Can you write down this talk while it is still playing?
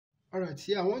Alright,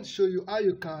 here I want to show you how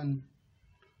you can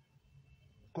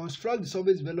construct the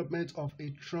surface development of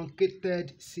a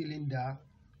truncated cylinder.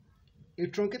 A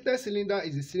truncated cylinder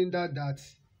is a cylinder that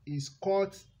is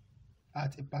cut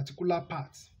at a particular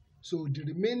part. So the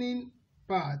remaining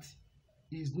part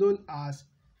is known as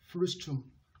frustum.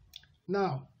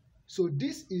 Now, so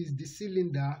this is the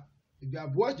cylinder. If you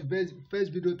have watched the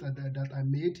first video that I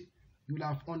made, you will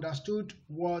have understood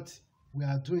what we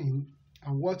are doing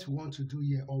and what we want to do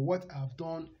here, or what I've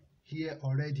done here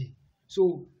already.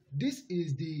 So this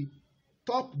is the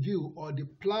top view or the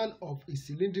plan of a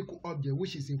cylindrical object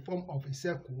which is in form of a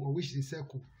circle, or which is a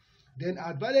circle. Then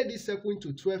I divided this circle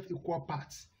into 12 equal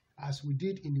parts as we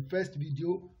did in the first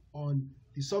video on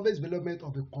the surface development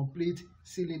of a complete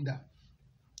cylinder.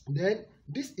 Then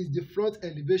this is the front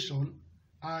elevation,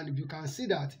 and you can see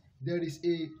that there is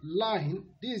a line.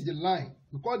 This is the line.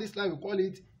 We call this line, we call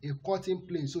it a cutting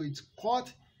plane. So it's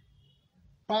cut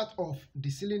part of the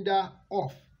cylinder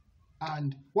off,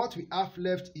 and what we have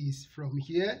left is from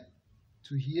here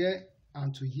to here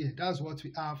and to here. That's what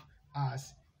we have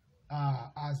as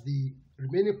the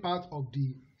remaining part of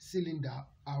the cylinder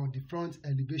on the front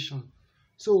elevation.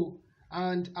 So,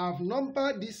 and I've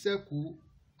numbered this circle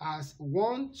as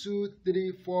 1, 2,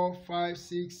 3, 4, 5,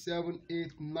 6, 7,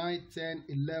 8, 9, 10,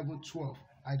 11, 12.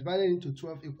 I divided into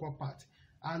 12 equal parts.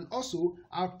 And also,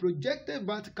 I've projected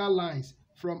vertical lines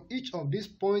from each of these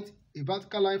points. A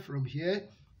vertical line from here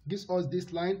gives us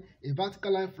this line. A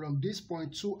vertical line from this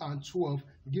point 2 and 12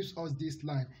 gives us this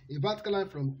line. A vertical line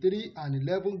from 3 and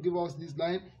 11 gives us this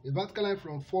line. A vertical line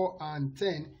from 4 and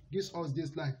 10 gives us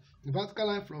this line. A vertical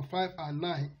line from 5 and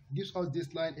 9 gives us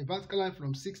this line. A vertical line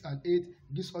from 6 and 8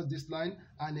 gives us this line.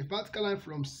 And a vertical line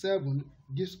from 7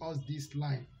 gives us this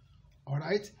line.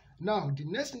 Alright, now the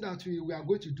next thing that we are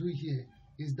going to do here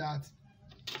is that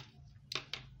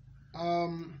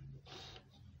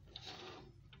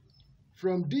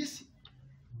from this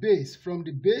base, from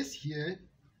the base here,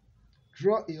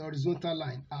 draw a horizontal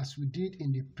line as we did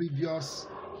in the previous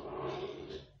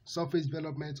surface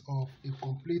development of a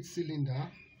complete cylinder.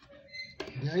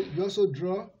 Then you also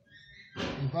draw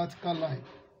a vertical line.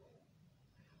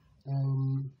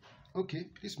 Okay,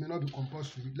 this may not be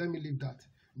compulsory. Let me leave that.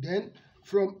 Then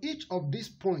from each of these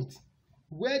points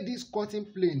where this cutting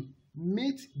plane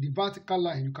meets the vertical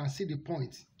line, you can see the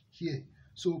point here.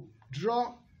 So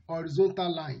draw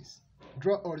horizontal lines.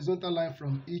 Draw horizontal line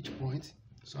from each point.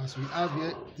 So as we have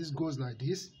here, this goes like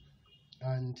this.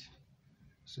 And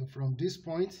so from this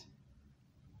point,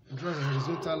 draw a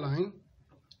horizontal line.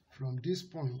 From this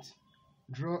point,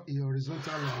 draw a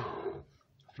horizontal line.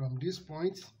 From this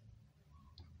point,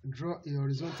 draw a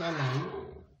horizontal line.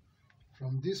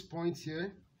 From this point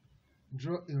here,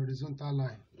 draw a horizontal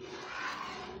line.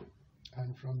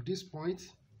 And from this point,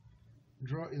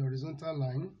 draw a horizontal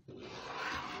line.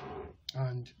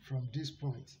 And from this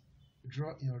point,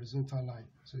 draw a horizontal line.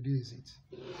 So this is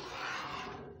it.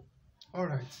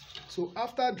 Alright, so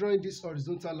after drawing this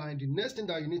horizontal line, the next thing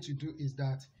that you need to do is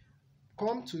that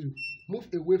move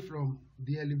away from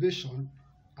the elevation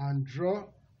and draw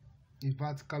a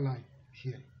vertical line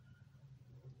here.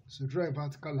 So draw a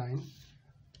vertical line.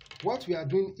 What we are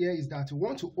doing here is that we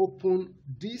want to open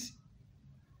this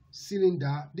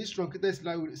cylinder, this truncated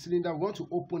cylinder. We want to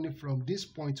open it from this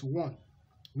point 1.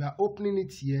 We are opening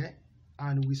it here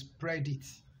and we spread it.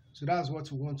 So that's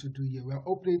what we want to do here. We are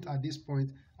opening it at this point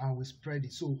and we spread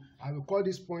it. So I will call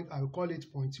this point, I will call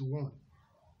it point 1.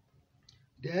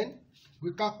 Then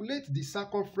we calculate the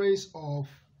circumference of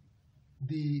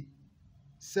the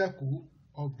circle,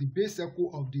 of the base circle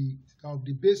of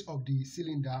the base of the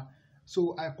cylinder.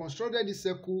 So I constructed this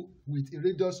circle with a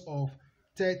radius of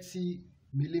 30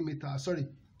 millimeters, sorry,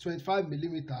 25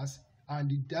 millimeters, and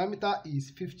the diameter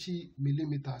is 50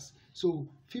 millimeters. So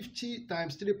 50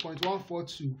 times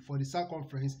 3.142 for the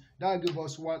circumference, that will give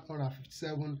us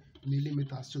 157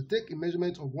 millimeters. So take a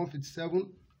measurement of 157.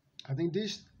 I think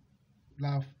this you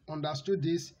have understood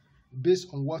this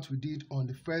based on what we did on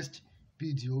the first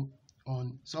video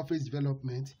on surface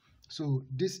development. So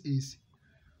this is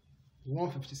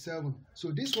 157. So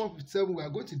this 157 we are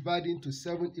going to divide into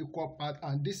 7 equal parts,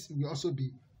 and this will also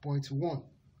be 0.1,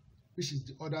 which is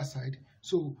the other side.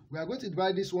 So we are going to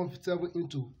divide this 157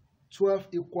 into 12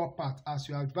 equal parts. As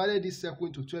we have divided this circle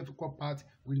into 12 equal parts,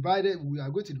 we are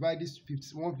going to divide this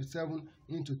 157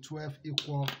 into 12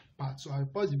 equal parts. So I'll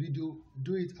pause the video,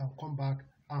 do it, and come back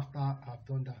after I've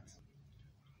done that.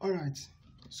 Alright,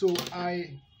 so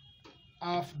I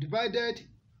have divided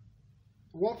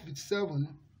 157,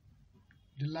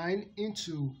 the line,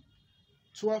 into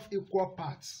 12 equal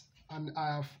parts, and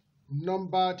I have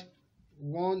numbered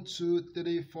 1 2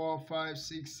 3 4 5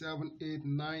 6 7 8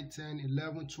 9 10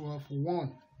 11 12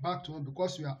 1 back to 1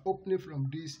 because we are opening from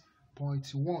this point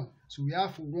 1. So we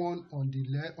have 1 on the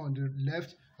left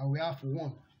and we have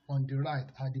 1 on the right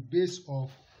at the base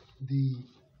of the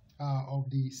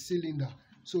cylinder.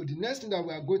 So the next thing that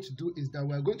we are going to do is that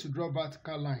we are going to draw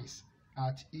vertical lines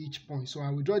at each point. So I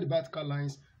will draw the vertical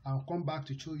lines and come back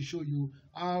to show you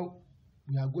how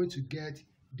we are going to get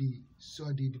the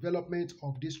development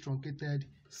of this truncated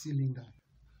cylinder.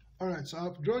 Alright, so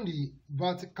I've drawn the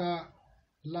vertical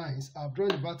lines.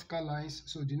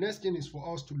 So the next thing is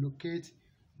for us to locate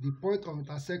the point of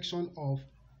intersection of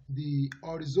the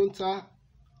horizontal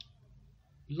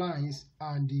lines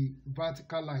and the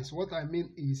vertical lines. What I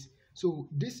mean is, so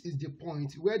this is the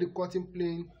point where the cutting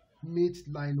plane meets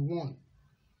line 1.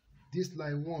 This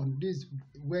line 1, this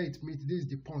where it meets, this is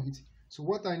the point. So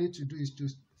what I need to do is to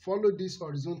follow this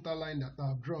horizontal line that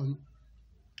I've drawn,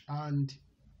 and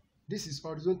this is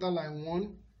horizontal line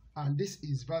 1 and this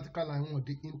is vertical line 1.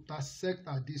 They intersect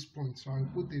at this point, so I'll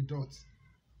put a dot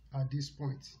at this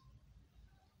point.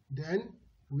 Then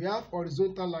we have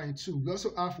horizontal line 2. We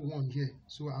also have 1 here,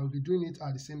 so I'll be doing it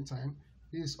at the same time.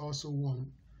 This is also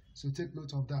 1, so take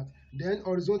note of that. Then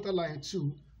horizontal line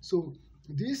 2. So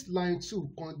this line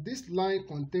 2, this line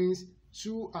contains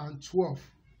 2 and 12.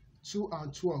 2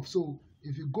 and 12. So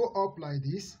if you go up like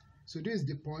this, so this is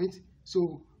the point.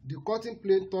 So the cutting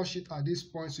plane touch it at this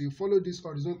point. So you follow this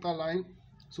horizontal line.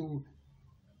 So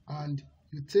and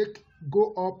you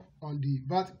go up on the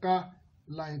vertical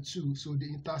line 2. So they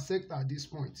intersect at this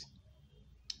point.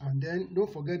 And then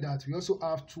don't forget that we also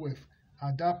have 12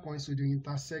 at that point. So they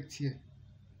intersect here.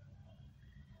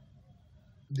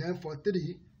 Then for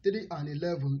 3 and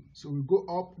 11. So we go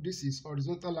up. This is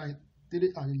horizontal line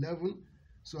 3 and 11.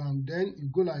 So and then you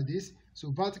go like this.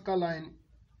 So vertical line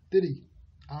 3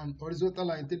 and horizontal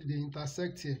line 3, they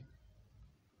intersect here.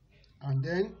 And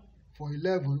then for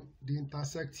 11, they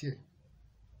intersect here.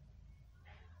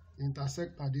 They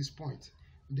intersect at this point.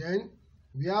 Then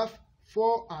we have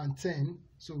 4 and 10.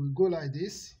 So we go like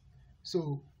this.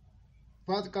 So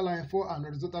vertical line 4 and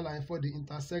horizontal line 4, they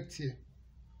intersect here.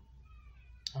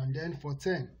 And then for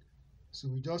 10, so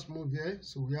we just move here.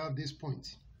 So we have this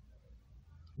point.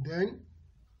 Then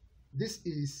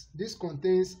this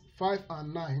contains 5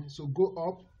 and 9, so go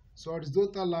up. So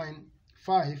horizontal line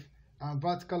 5 and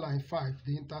vertical line 5,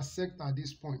 they intersect at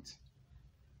this point.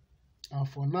 And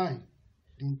for 9,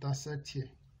 they intersect here.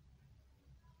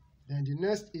 Then the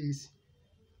next is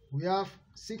we have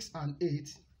 6 and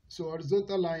 8. So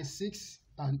horizontal line 6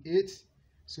 and 8.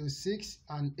 So 6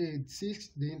 and 8, 6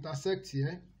 they intersect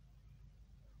here,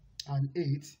 and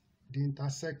 8 they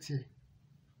intersect here.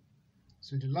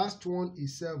 So the last one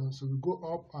is 7. So we go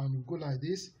up and we go like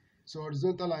this. So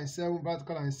horizontal line 7,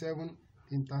 vertical line 7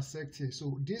 intersect here.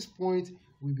 So this point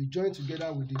will be joined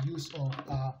together with the use of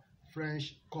our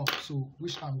French curve, so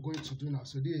which I'm going to do now.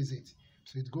 So this is it.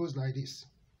 So it goes like this.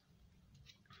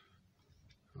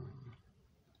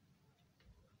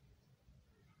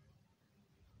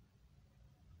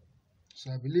 So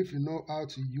I believe you know how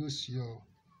to use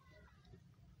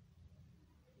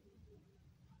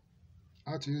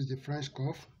the French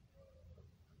curve.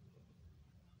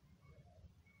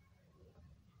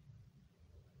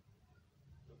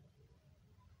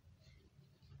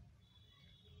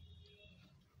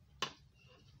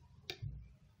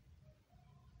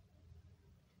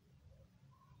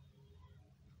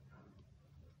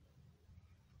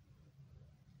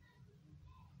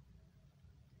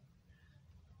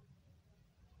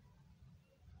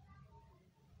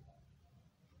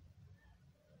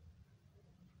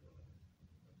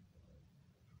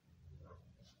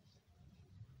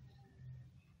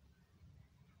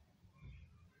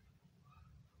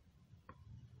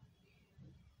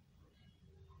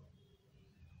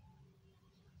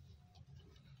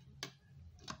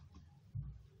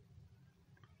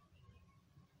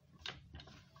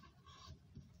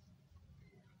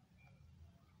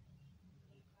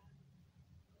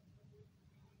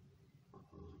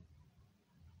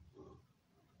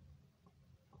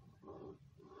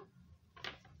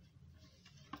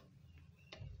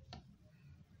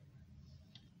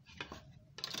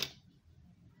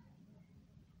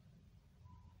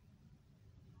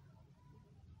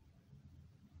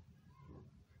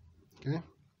 Okay,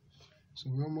 so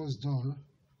we're almost done.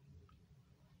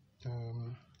 So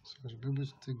I should be able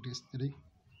to take these 3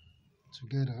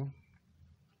 together.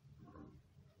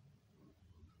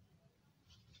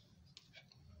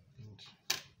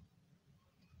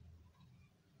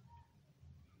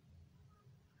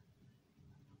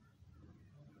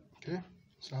 Okay,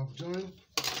 so I've joined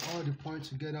all the points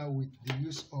together with the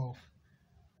use of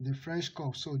the French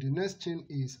curve. So the next thing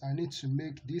is I need to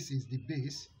make this is the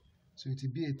base, so it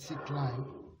will be a thick line.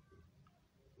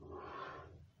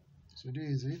 So this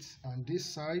is it, and this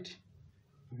side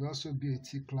will also be a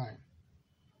thick line,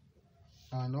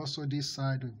 and also this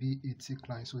side will be a thick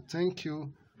line. So thank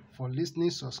you for listening.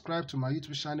 Subscribe to my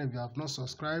YouTube channel if you have not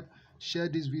subscribed. Share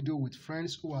this video with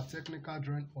friends who are technical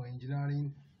drawing or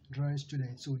engineering drawing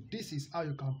students. So this is how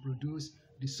you can produce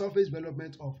the surface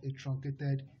development of a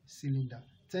truncated cylinder.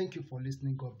 Thank you for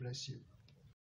listening. God bless you.